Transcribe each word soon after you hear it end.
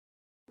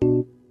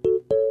Oh,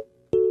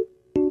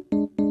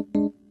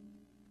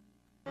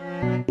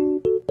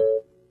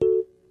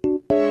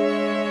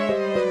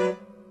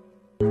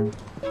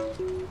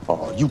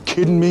 you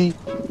kidding me?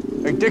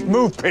 Hey, Dick,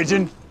 move,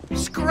 pigeon.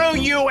 Screw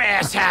you,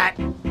 asshat!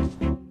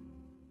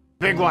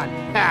 Big one.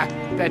 Ha!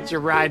 Bet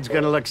your ride's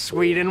gonna look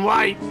sweet and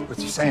white.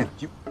 What's he saying?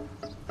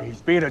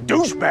 He's being a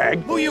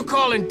douchebag. Who you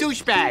calling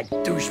douchebag?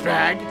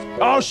 Douchebag?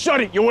 Oh,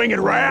 shut it, you winged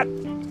rat.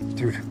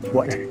 Dude,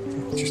 what?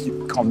 Just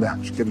calm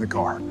down. Just get in the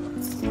car.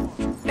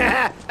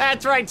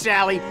 That's right,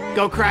 Sally.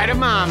 Go cry to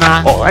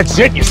Mama. Oh, that's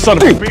it, you son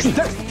of a bitch.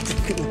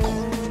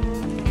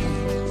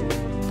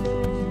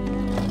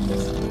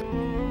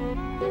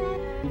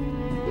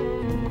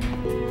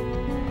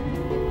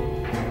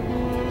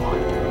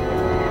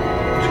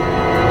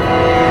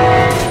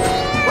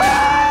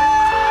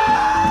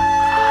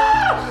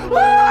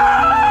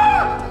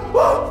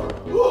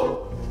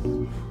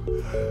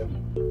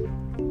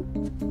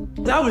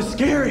 That was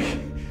scary.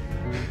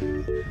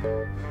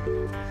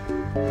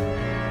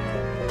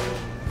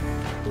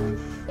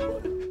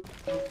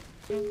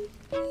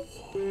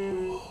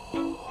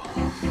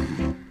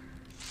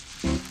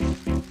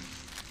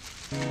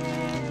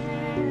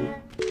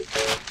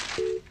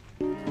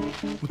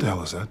 What the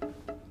hell is that?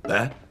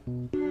 That?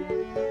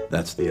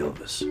 That's the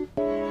Elvis.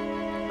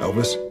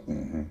 Elvis?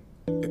 Mm-hmm.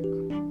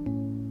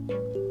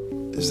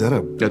 Is that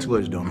a... That's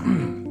glazed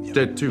donut.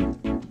 Dead two,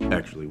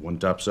 actually. One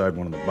top side,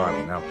 one on the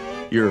bottom. Now,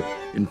 your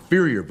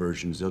inferior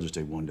versions, they'll just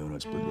take one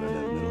donut, split right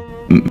down the middle.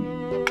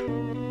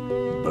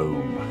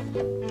 Boom.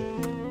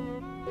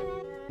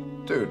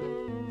 Dude,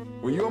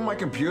 were you on my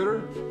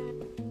computer?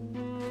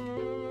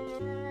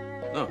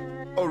 No.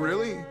 Oh,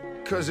 really?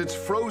 Because it's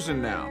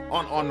frozen now.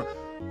 On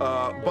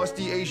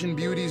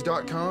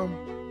BustyAsianBeauties.com?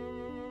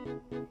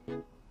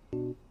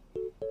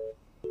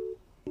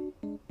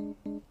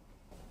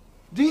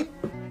 Deep.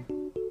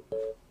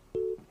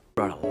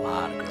 Brought a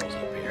lot of girls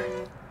up here.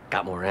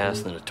 Got more ass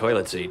than a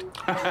toilet seat.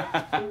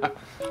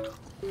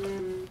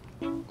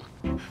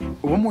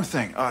 One more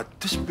thing.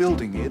 This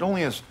building, it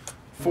only has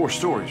 4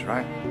 stories,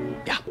 right?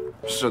 Yeah,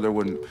 So there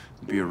wouldn't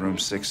be a room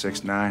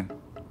 669?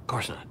 of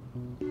course not.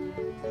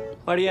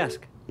 Why do you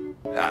ask?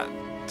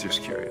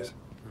 Just curious.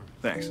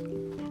 Thanks.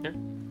 Here.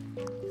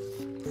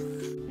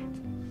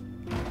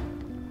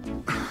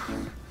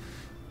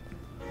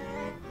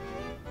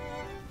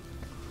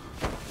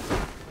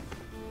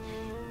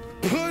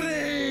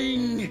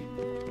 Pudding!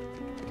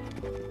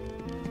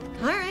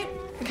 All right,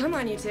 come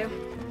on, you two.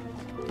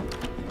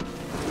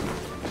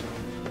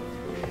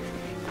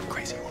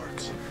 Crazy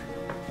works.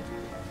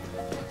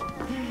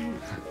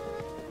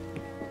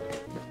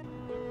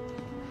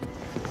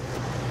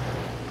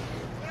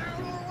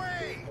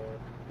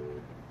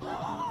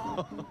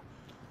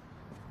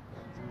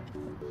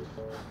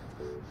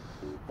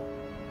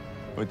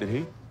 What, did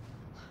he?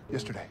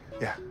 Yesterday,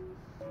 yeah.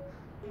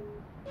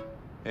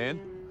 And?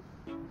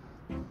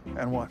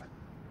 And what?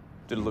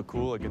 Did it look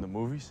cool like in the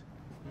movies?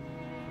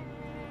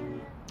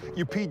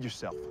 You peed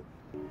yourself.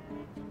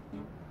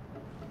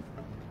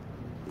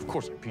 Of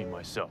course I peed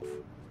myself.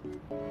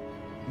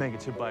 Man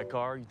gets hit by a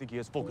car, you think he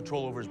has full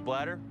control over his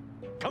bladder?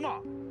 Come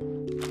on!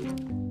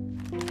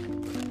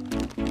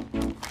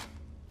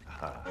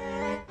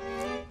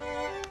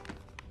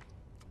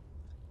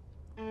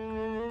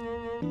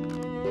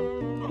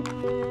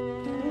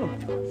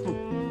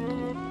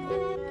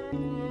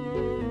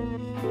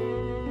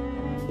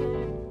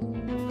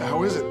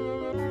 How is it?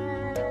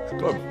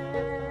 Good.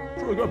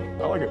 It's really good.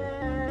 I like it.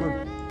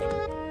 Good.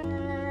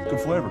 Good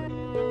flavor.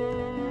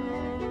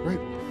 Right.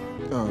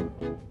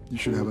 You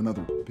should have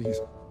another piece.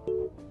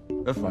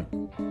 That's fine.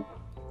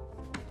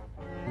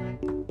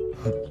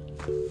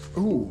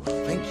 Ooh,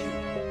 thank you.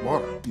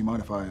 Water. You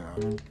mind if I,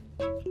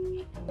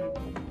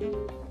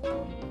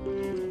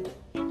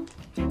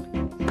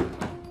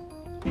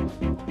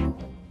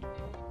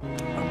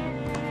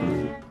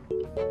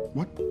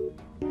 What?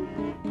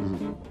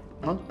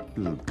 Huh?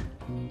 You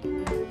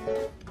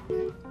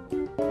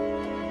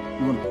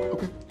want to...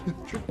 Okay, yeah,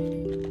 sure.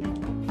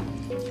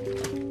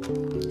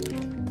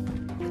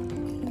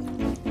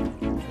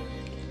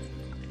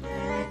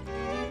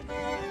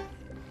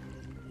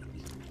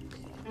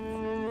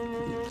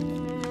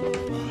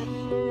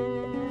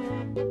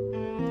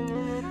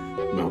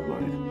 Mount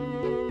Lion.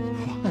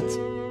 What?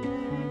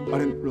 I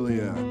didn't really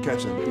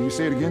catch that. Can you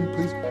say it again,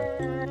 please?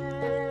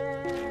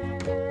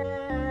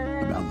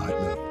 The mountain lion,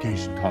 the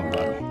case in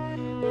Colorado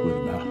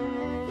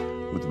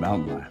with the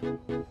mountain lion.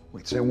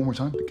 Wait, say it one more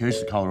time. The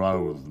case in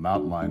Colorado with the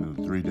mountain lion and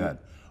the 3 dead.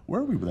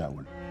 Where are we with that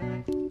one?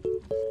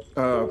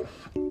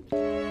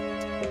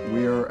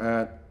 We are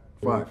at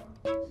 5.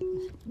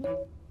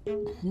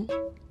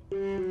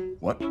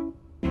 What?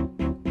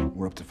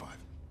 We're up to 5.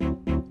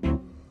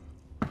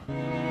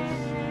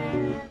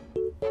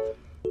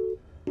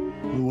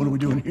 Well, what are we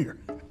doing here?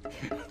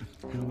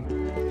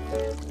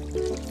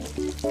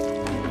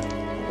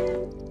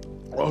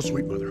 Oh,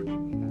 sweet mother.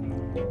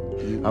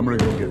 I'm gonna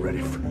go get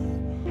ready for